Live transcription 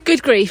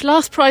Good grief,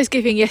 last prize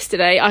giving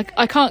yesterday,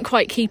 I can't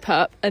quite keep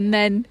up, and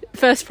then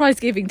first prize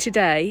giving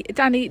today.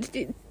 Danny,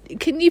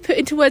 can you put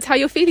into words how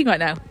you're feeling right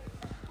now?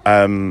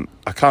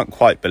 I can't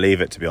quite believe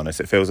it, to be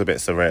honest. It feels a bit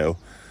surreal.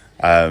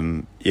 I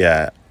mean,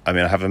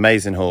 I have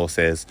amazing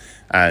horses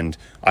and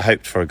I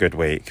hoped for a good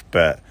week,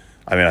 but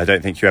I mean, I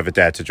don't think you ever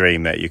dared to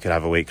dream that you could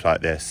have a week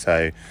like this.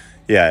 So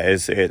yeah,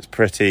 it's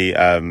pretty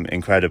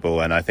incredible,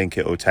 and I think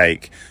it will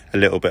take a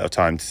little bit of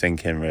time to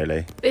sink in,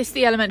 really. It's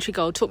the elementary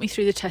goal. Talk me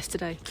through the test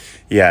today.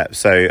 Yeah,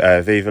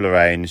 so Vive la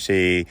Reinne,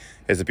 she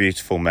is a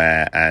beautiful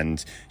mare,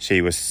 and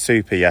she was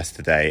super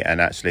yesterday,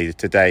 and actually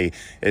today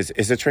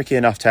is a tricky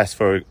enough test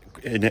for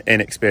an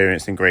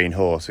inexperienced and green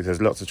horse, because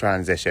there's lots of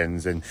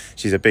transitions and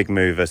she's a big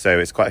mover, so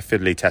it's quite a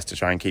fiddly test to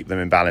try and keep them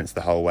in balance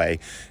the whole way.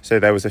 So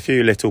there was a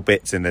few little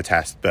bits in the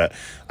test, but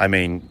I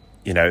mean,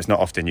 you know, it's not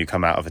often you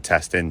come out of a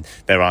test and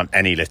there aren't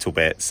any little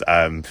bits,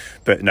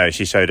 but no,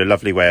 she showed a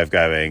lovely way of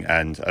going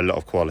and a lot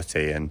of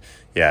quality, and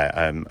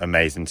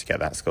amazing to get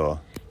that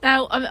score.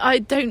 Now,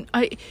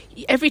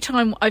 every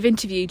time I've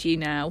interviewed you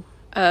now,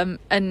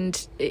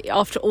 and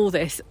after all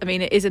this, I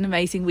mean, it is an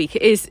amazing week.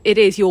 It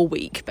is your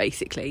week,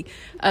 basically.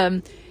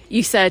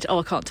 You said,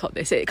 I can't top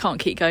this, it can't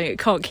keep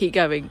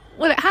going.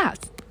 Well, it has.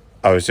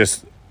 I was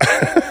just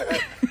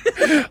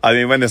I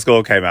mean, when the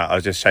score came out, I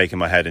was just shaking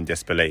my head in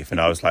disbelief, and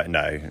I was like,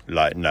 no.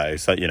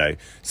 So, you know,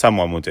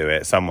 someone will do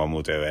it. So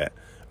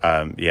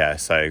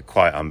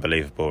quite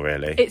unbelievable,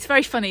 really. It's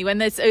very funny when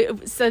there's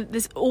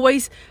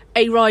always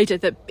a rider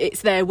that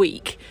it's their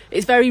week.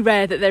 It's very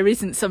rare that there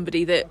isn't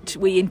somebody that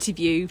we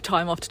interview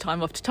time after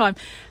time after time.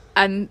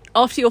 And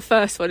after your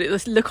first one, it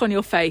was look on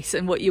your face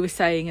and what you were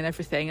saying and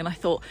everything. And I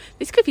thought,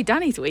 this could be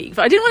Danny's week.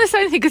 But I didn't want to say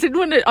anything because I didn't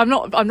want to,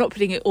 I'm not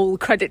putting it all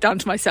credit down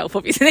to myself,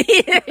 obviously.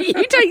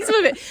 You take some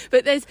of it.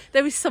 But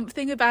there was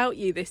something about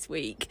you this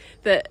week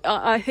that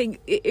I think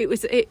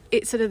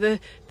it's sort of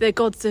the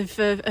gods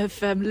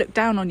have looked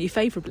down on you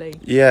favourably.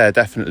 Yeah,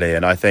 definitely.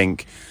 And I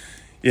think,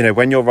 you know,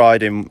 when you're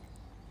riding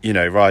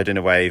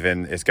a wave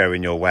and it's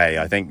going your way,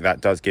 I think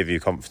that does give you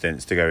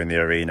confidence to go in the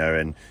arena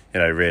and, you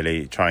know,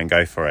 really try and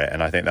go for it.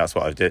 And I think that's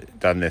what I've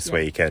done this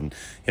week. And,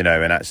 you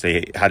know, and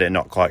actually, had it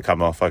not quite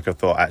come off, I could have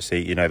thought,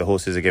 actually, you know, the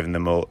horses are giving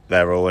them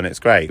their all and it's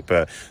great.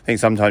 But I think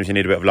sometimes you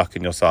need a bit of luck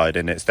on your side,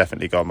 and it's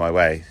definitely gone my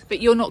way.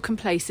 But you're not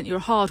complacent. You're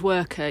a hard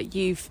worker.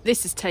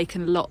 This has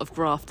taken a lot of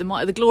graft.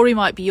 The glory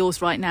might be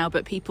yours right now,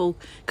 but people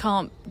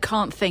can't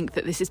think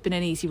that this has been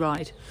an easy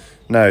ride.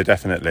 No,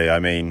 definitely. I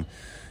mean,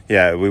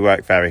 yeah, we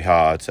work very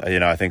hard. You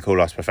know, I think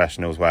all us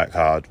professionals work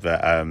hard,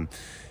 but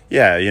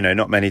you know,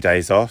 not many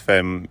days off.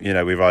 You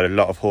know, we ride a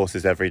lot of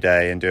horses every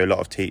day and do a lot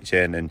of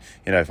teaching and,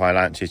 you know,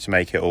 financially to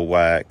make it all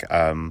work.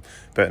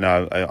 But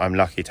no, I'm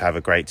lucky to have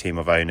a great team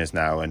of owners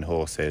now and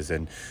horses.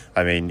 And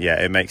I mean, yeah,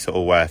 it makes it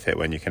all worth it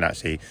when you can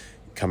actually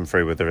come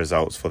through with the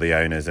results for the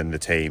owners and the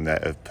team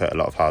that have put a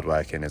lot of hard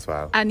work in as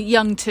well. And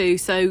young too,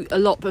 so a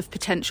lot of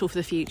potential for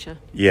the future.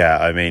 Yeah,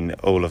 I mean,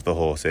 all of the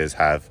horses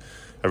have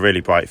a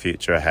really bright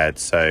future ahead.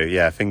 So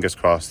yeah, fingers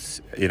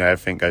crossed, you know,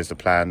 everything goes to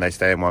plan. They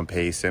stay in one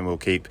piece, and we'll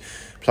keep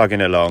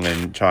plugging along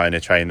and trying to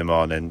train them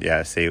on, and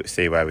yeah,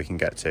 see where we can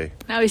get to.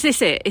 Now, is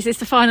this it? Is this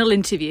the final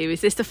interview?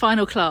 Is this the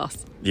final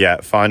class?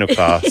 Yeah, final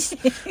class.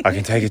 I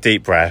can take a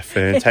deep breath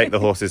and take the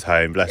horses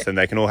home. Bless them.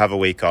 They can all have a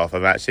week off.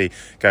 I'm actually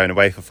going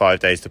away for 5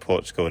 days to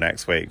Portugal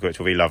next week, which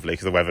will be lovely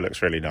because the weather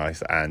looks really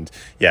nice. And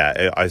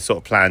yeah, I sort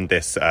of planned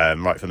this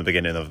right from the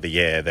beginning of the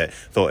year, that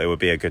thought it would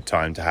be a good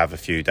time to have a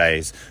few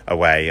days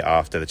away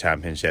after the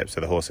championship,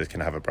 so the horses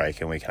can have a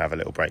break and we can have a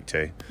little break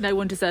too. No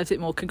one deserves it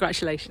more.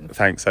 Congratulations.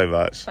 Thanks so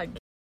much. Thank you.